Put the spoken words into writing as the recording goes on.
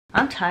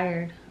I'm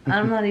tired.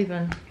 I'm not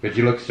even. But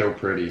you look so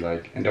pretty,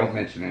 like, and don't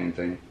mention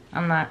anything.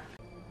 I'm not.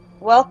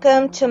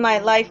 Welcome to my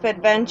life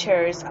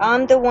adventures.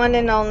 I'm the one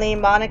and only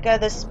Monica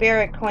the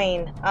Spirit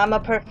Queen. I'm a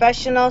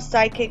professional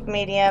psychic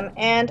medium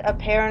and a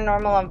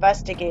paranormal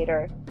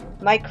investigator.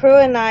 My crew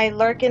and I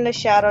lurk in the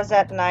shadows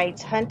at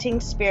night, hunting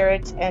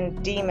spirits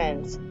and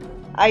demons.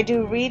 I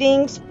do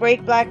readings,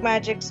 break black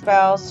magic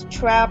spells,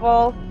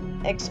 travel,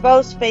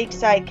 expose fake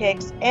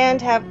psychics, and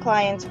have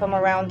clients from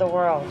around the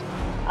world.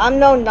 I'm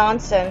no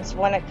nonsense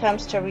when it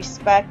comes to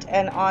respect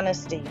and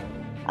honesty.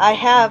 I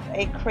have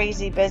a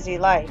crazy busy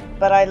life,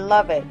 but I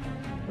love it.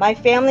 My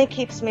family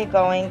keeps me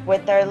going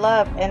with their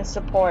love and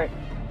support.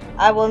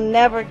 I will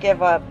never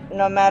give up,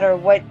 no matter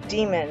what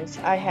demons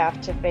I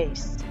have to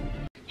face.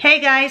 Hey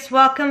guys,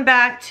 welcome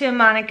back to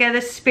Monica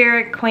the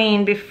Spirit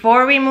Queen.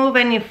 Before we move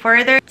any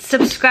further,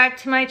 subscribe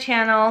to my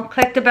channel,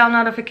 click the bell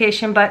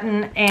notification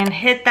button, and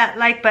hit that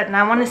like button.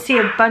 I want to see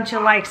a bunch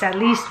of likes, at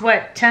least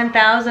what,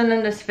 10,000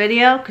 in this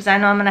video, because I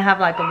know I'm going to have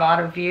like a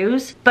lot of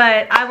views.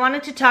 But I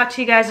wanted to talk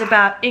to you guys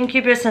about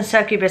incubus and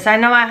succubus. I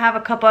know I have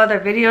a couple other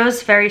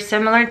videos very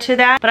similar to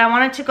that, but I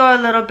wanted to go a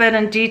little bit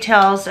in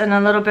details and a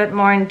little bit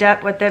more in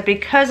depth with it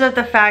because of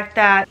the fact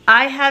that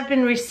I have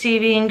been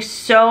receiving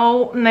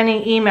so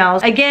many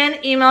emails. Again,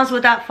 emails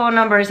without phone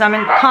numbers. I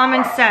mean,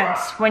 common sense.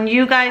 When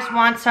you guys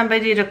want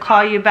somebody to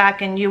call you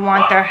back and you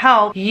want their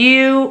help,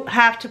 you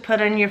have to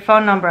put in your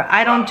phone number.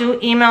 I don't do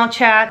email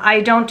chat.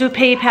 I don't do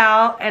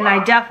PayPal, and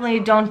I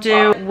definitely don't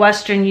do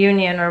Western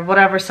Union or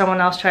whatever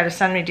someone else tried to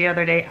send me the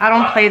other day. I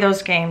don't play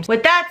those games.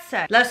 With that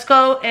said, let's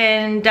go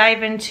and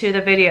dive into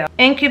the video.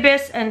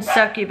 Incubus and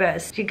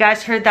succubus. You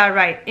guys heard that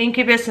right.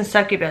 Incubus and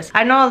succubus.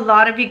 I know a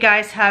lot of you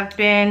guys have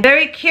been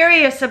very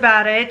curious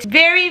about it.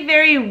 Very,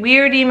 very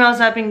weird emails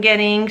I've been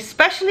getting,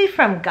 especially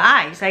from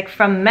guys, like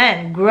from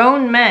men,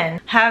 grown men,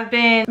 have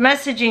been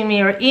messaging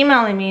me or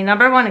emailing me,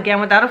 number one,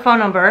 again, without a phone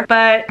number.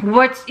 But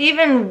what's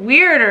even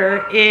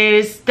weirder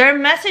is they're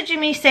messaging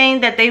me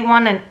saying that they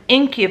want an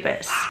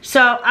incubus.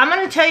 So I'm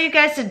going to tell you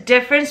guys the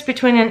difference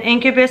between an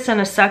incubus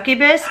and a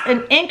succubus.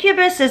 An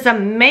incubus is a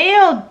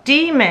male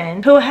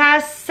demon who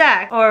has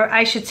sex, or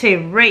I should say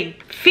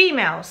rape,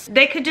 females.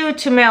 They could do it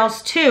to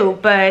males too,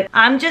 but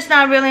I'm just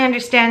not really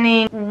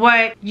understanding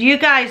what you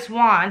guys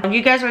want.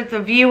 You guys are the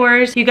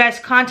viewers. You guys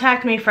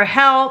contact me for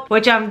help,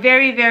 which I'm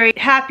very, very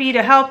happy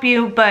to help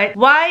you. But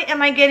why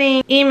am I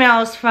getting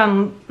emails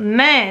from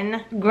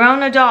men,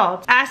 grown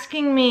adults,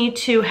 asking me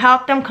to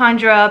help them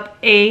conjure up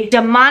a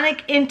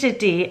demonic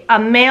entity, a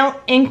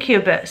male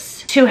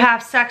incubus, to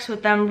have sex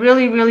with them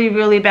really, really,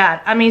 really bad?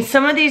 I mean,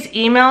 some of these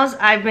emails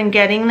I've been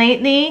getting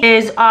lately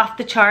is off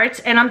the charts,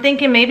 and I'm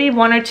thinking maybe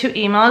one or two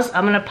emails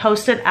I'm gonna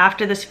post it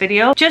after this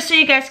video just so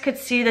you guys could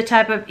see the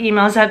type of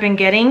emails I've been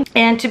getting.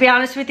 And to be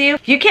honest with you,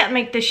 you can't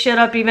make this shit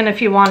up even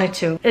if you wanted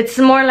to. It's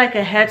more like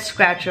a head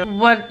scratcher.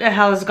 What the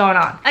hell is going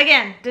on?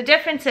 Again, the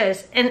difference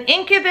is an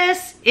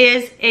incubus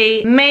is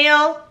a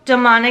male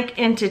demonic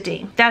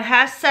entity that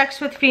has sex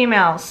with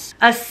females.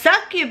 A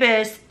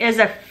succubus is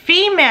a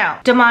female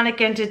demonic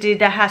entity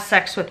that has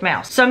sex with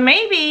males. So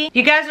maybe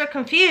you guys are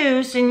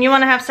confused and you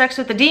want to have sex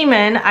with a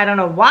demon. I don't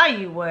know why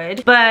you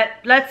would, but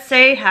let's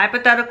say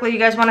hypothetically you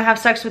guys want to have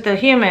sex with a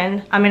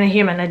human. I mean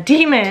a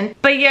demon,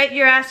 but yet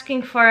you're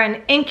asking for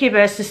an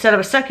incubus instead of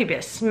a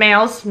succubus.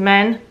 Males,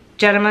 men,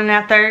 gentlemen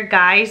out there,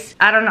 guys,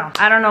 I don't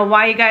know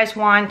why you guys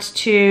want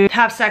to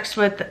have sex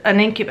with an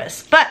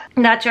incubus, but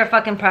that's your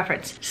fucking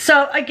preference.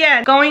 So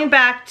again, going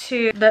back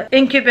to the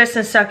incubus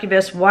and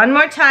succubus one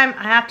more time,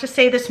 I have to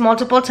say this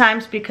multiple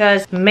times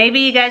because maybe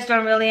you guys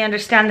don't really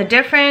understand the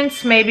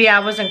difference. Maybe I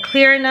wasn't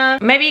clear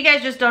enough. Maybe you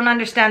guys just don't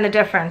understand the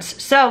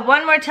difference. So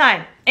one more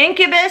time.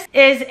 Incubus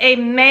is a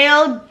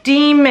male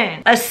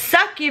demon. A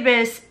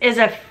succubus is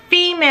a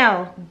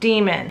female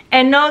demon.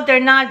 And no, they're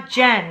not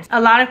gens. A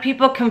lot of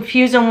people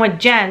confuse them with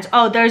gens.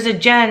 Oh, there's a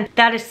gen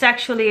that is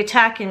sexually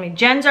attacking me.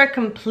 Gens are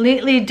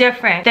completely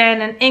different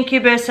than an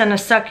incubus and a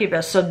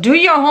succubus. So do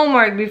your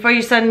homework before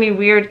you send me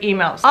weird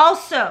emails.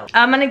 Also,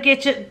 I'm gonna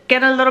get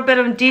a little bit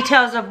of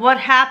details of what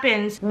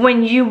happens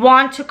when you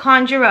want to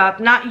conjure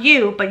up, not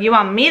you, but you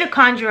want me to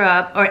conjure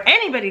up, or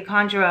anybody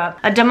conjure up,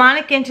 a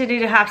demonic entity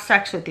to have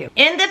sex with you.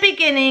 In the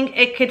beginning,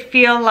 it could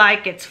feel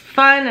like it's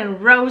fun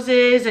and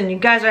roses and you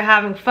guys are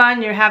having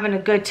fun, you're having a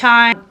good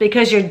time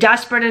because you're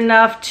desperate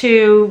enough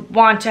to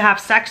want to have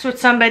sex with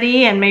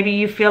somebody, and maybe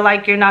you feel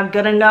like you're not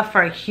good enough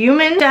for a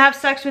human to have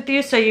sex with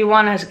you, so you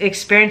want to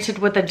experience it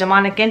with a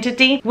demonic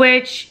entity.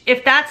 Which,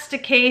 if that's the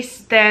case,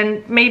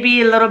 then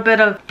maybe a little bit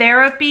of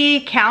therapy,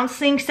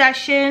 counseling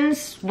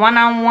sessions,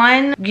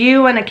 one-on-one.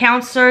 You and a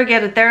counselor,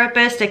 get a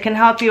therapist that can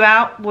help you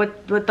out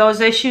with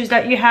those issues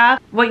that you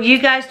have. What you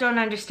guys don't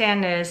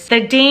understand is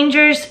the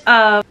dangers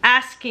of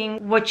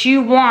asking what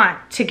you want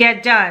to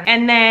get done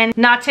and then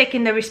not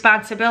taking the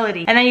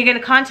responsibility. And then you're gonna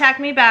contact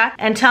me back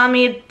and tell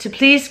me to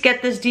please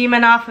get this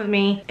demon off of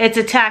me. It's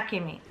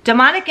attacking me.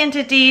 Demonic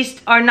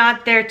entities are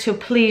not there to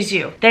please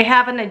you. They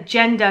have an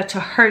agenda to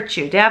hurt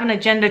you. They have an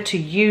agenda to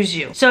use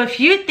you. So if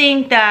you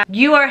think that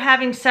you are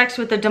having sex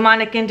with a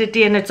demonic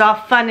entity and it's all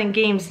fun and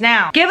games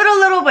now, give it a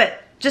little bit,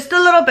 just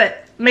a little bit.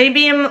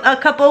 maybe in a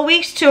couple of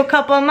weeks to a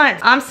couple of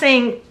months. I'm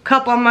saying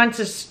couple of months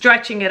is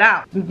stretching it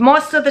out.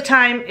 Most of the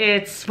time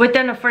it's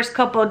within the first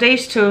couple of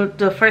days to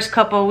the first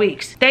couple of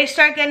weeks. They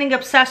start getting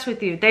obsessed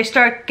with you. They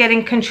start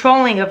getting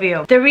controlling of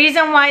you. The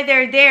reason why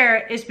they're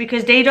there is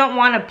because they don't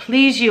want to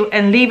please you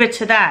and leave it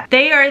to that.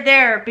 They are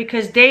there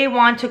because they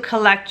want to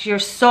collect your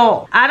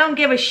soul. I don't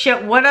give a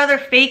shit what other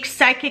fake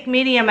psychic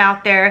medium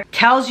out there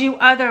tells you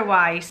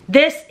otherwise.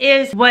 This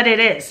is what it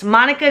is.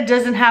 Monica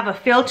doesn't have a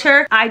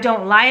filter. I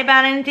don't lie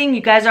about anything.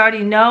 You guys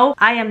already know.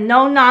 I am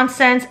no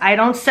nonsense. I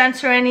don't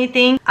censor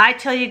anything. I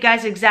tell you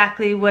guys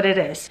exactly what it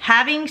is.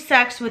 Having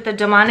sex with a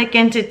demonic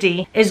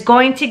entity is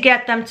going to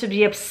get them to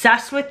be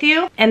obsessed with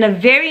you in a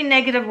very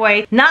negative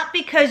way, not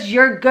because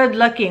you're good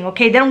looking,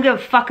 okay? They don't give a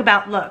fuck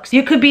about looks.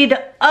 You could be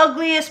the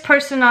ugliest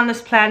person on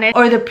this planet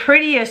or the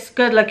prettiest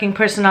good looking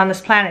person on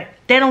this planet.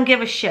 They don't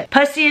give a shit.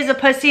 Pussy is a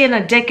pussy and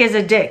a dick is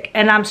a dick.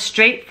 And I'm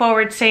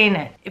straightforward saying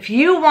it. If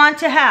you want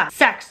to have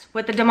sex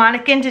with a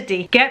demonic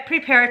entity, get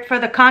prepared for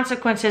the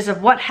consequences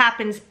of what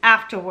happens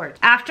afterwards.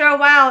 After a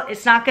while,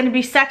 it's not going to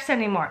be sex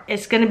anymore.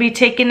 It's going to be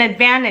taking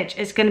advantage.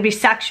 It's going to be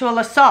sexual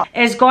assault.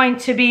 It's going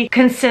to be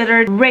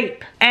considered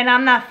rape. And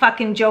I'm not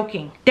fucking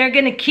joking. They're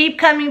going to keep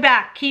coming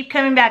back, keep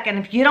coming back. And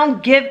if you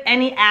don't give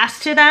any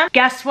ass to them,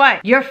 guess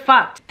what? You're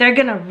fucked. They're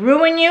going to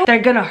ruin you. They're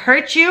going to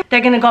hurt you.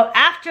 They're going to go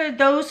after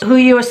those who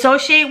you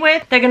associate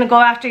with. They're going to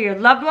go after your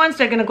loved ones.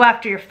 They're going to go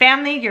after your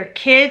family, your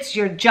kids,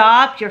 your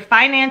job, your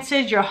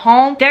finances, your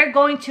home. They're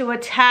going to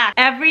attack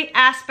every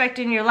aspect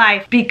in your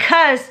life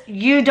because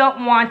you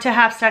don't want to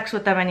have sex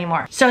with them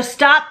anymore. So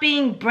stop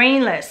being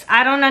brainless.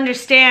 I don't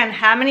understand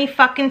how many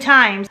fucking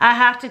times I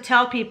have to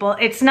tell people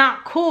it's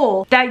not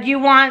cool that you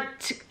want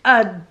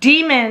a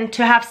demon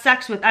to have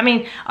sex with. I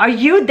mean, are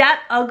you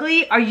that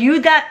ugly? Are you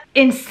that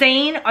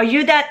insane? Are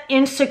you that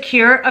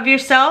insecure of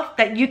yourself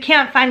that you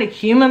can't find a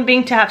human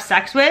being to have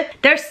sex with?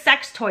 There's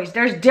sex toys,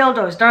 there's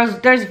dildos,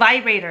 there's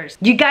vibrators.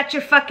 You got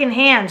your fucking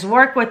hands,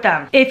 work with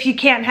them if you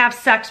can't have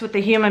sex with a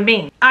human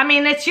being. I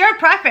mean, it's your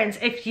preference.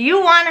 If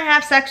you want to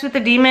have sex with a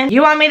demon,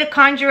 you want me to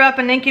conjure up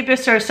an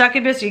incubus or a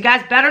succubus, you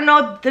guys better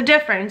know the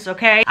difference,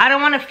 okay? I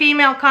don't want a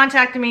female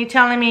contacting me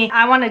telling me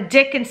I want a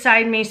dick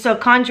inside me, so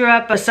conjure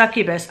up a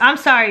succubus. I'm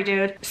sorry,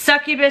 dude.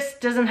 Succubus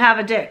doesn't have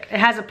a dick. It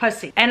has a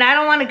pussy. And I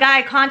don't want a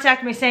guy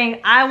contact me saying,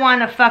 I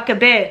want to fuck a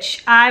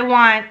bitch. I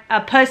want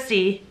a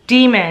pussy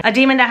demon. A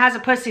demon that has a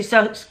pussy,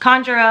 so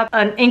conjure up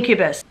an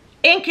incubus.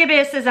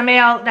 Incubus is a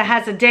male that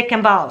has a dick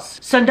and balls.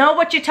 So know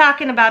what you're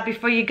talking about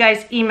before you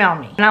guys email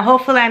me. Now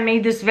hopefully I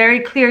made this very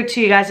clear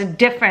to you guys, a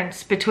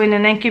difference between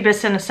an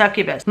incubus and a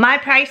succubus. My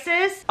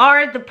prices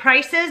are the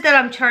prices that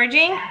I'm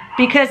charging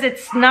because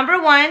it's,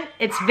 number one,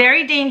 it's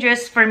very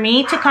dangerous for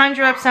me to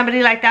conjure up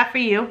somebody like that for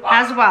you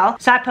as well.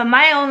 So I put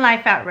my own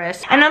life at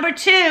risk. And number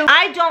two,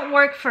 I don't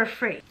work for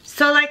free.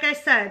 So like I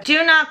said,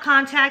 do not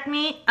contact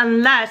me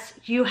unless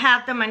you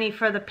have the money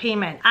for the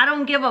payment. I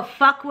don't give a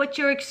fuck what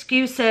your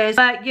excuse is,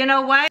 but you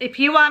know what? If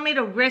you want me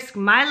to risk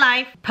my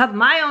life, put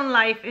my own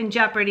life in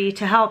jeopardy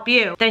to help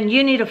you, then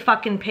you need to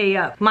fucking pay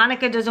up.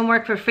 Monica doesn't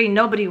work for free.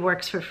 Nobody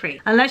works for free.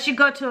 Unless you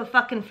go to a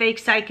fucking fake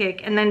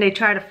psychic and then they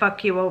try to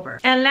fuck you over.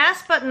 And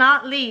last but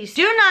not least,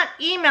 do not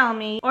email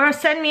me or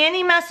send me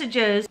any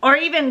messages or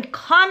even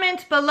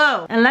comment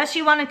below. Unless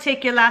you want to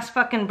take your last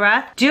fucking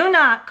breath, do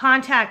not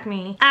contact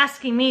me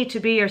asking me to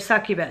be your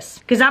succubus.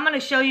 Because I'm going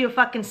to show you a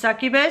fucking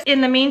succubus.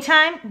 In the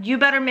meantime, you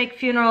better make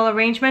funeral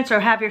arrangements or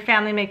have your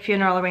family make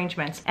funeral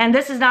arrangements. And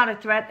this is not a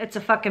threat, it's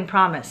a fucking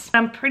promise.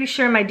 I'm pretty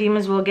sure my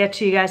demons will get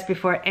to you guys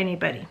before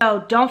anybody.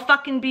 So don't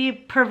fucking be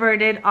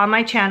perverted on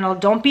my channel.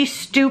 Don't be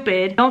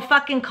stupid. Don't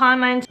fucking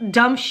comment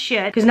dumb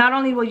shit. Because not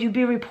only will you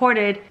be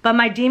reported, but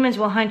my demons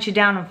will hunt you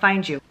down and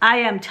find you. I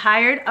am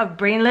tired of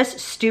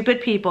brainless,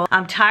 stupid people.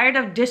 I'm tired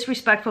of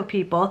disrespectful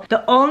people.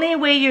 The only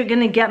way you're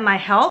gonna get my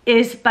help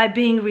is by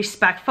being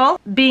respectful,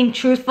 being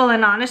truthful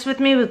and honest with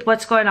me with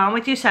what's going on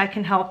with you so I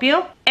can help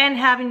you, and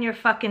having your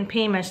fucking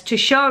payments to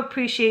show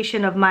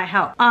appreciation of my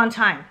help on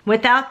time.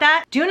 Without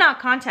that, do not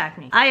contact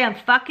me. I am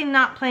fucking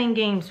not playing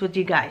games with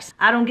you guys.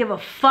 I don't give a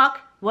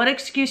fuck what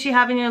excuse you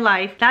have in your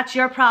life. That's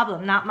your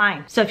problem, not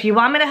mine. So if you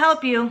want me to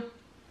help you,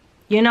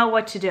 you know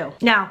what to do.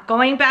 Now,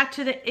 going back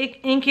to the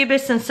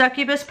incubus and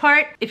succubus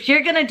part, if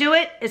you're gonna do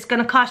it, it's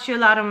gonna cost you a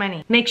lot of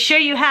money. Make sure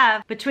you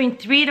have between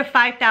 $3,000 to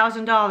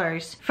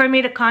 $5,000 for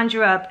me to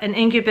conjure up an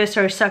incubus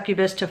or a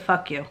succubus to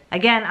fuck you.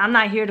 Again, I'm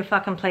not here to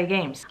fucking play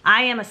games.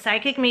 I am a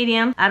psychic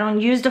medium. I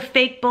don't use the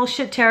fake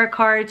bullshit tarot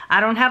cards. I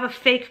don't have a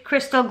fake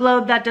crystal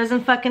globe that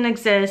doesn't fucking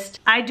exist.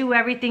 I do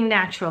everything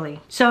naturally.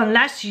 So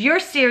unless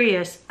you're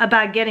serious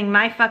about getting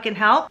my fucking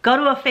help, go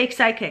to a fake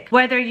psychic.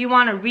 Whether you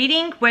want a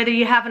reading, whether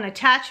you have an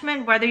attachment,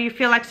 situation, whether you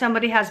feel like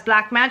somebody has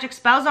black magic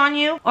spells on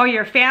you or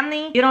your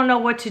family, you don't know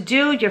what to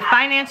do, your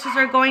finances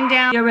are going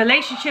down, your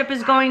relationship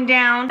is going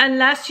down.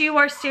 Unless you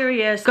are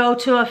serious, go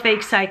to a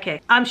fake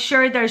psychic. I'm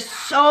sure there's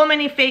so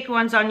many fake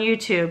ones on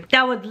YouTube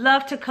that would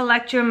love to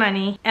collect your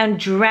money and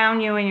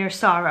drown you in your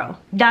sorrow.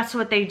 That's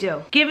what they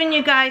do. Giving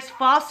you guys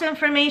false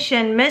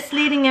information,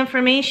 misleading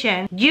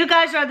information. You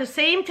guys are the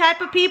same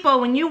type of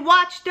people. When you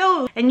watch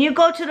those and you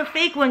go to the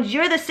fake ones,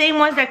 you're the same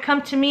ones that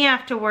come to me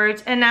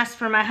afterwards and ask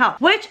for my help,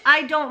 which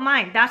I don't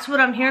mind. That's what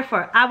I'm here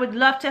for. I would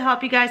love to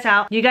help you guys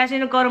out. You guys need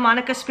to go to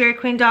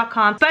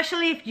monicaspiritqueen.com,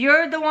 especially if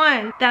you're the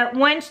one that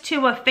went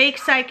to a fake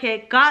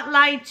psychic, got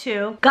lied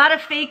to, got a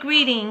fake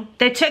reading,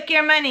 they took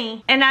your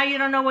money, and now you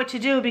don't know what to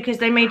do because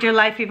they made your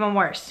life even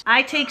worse.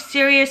 I take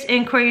serious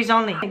inquiries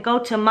only. Go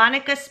to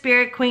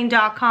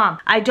monicaspiritqueen.com.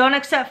 I don't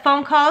accept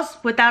phone calls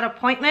without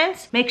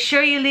appointments. Make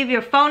sure you leave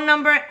your phone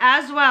number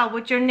as well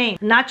with your name,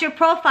 not your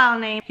profile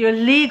name, your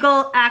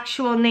legal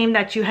actual name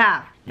that you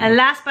have. And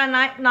last but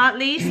not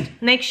least,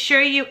 make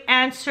sure you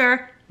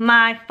answer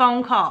my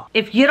phone call.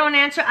 If you don't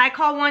answer, I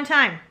call one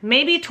time,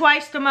 maybe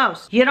twice the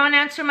most. You don't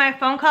answer my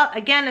phone call,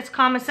 again, it's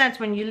common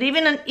sense. When you're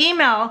leaving an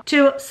email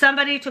to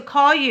somebody to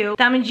call you,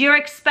 that means you're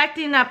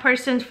expecting that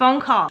person's phone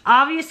call.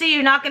 Obviously,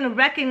 you're not going to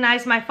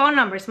recognize my phone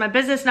number. It's my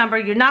business number.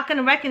 You're not going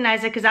to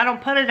recognize it because I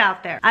don't put it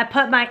out there. I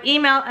put my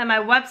email and my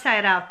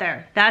website out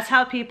there. That's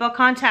how people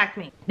contact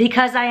me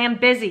because I am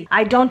busy.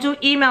 I don't do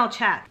email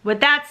chat.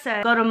 With that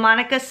said, go to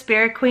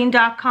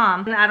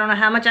monicaspiritqueen.com. I don't know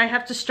how much I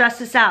have to stress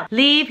this out.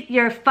 Leave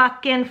your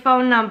fucking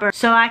phone number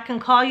so I can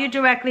call you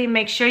directly.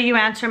 Make sure you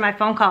answer my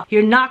phone call.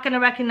 You're not going to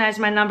recognize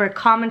my number.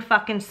 Common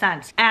fucking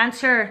sense.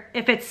 Answer.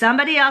 If it's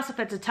somebody else, if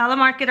it's a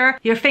telemarketer,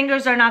 your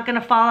fingers are not going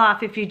to fall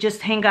off if you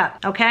just hang up.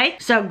 Okay?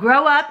 So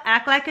grow up,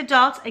 act like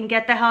adults, and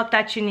get the help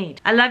that you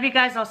need. I love you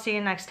guys. I'll see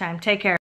you next time. Take care.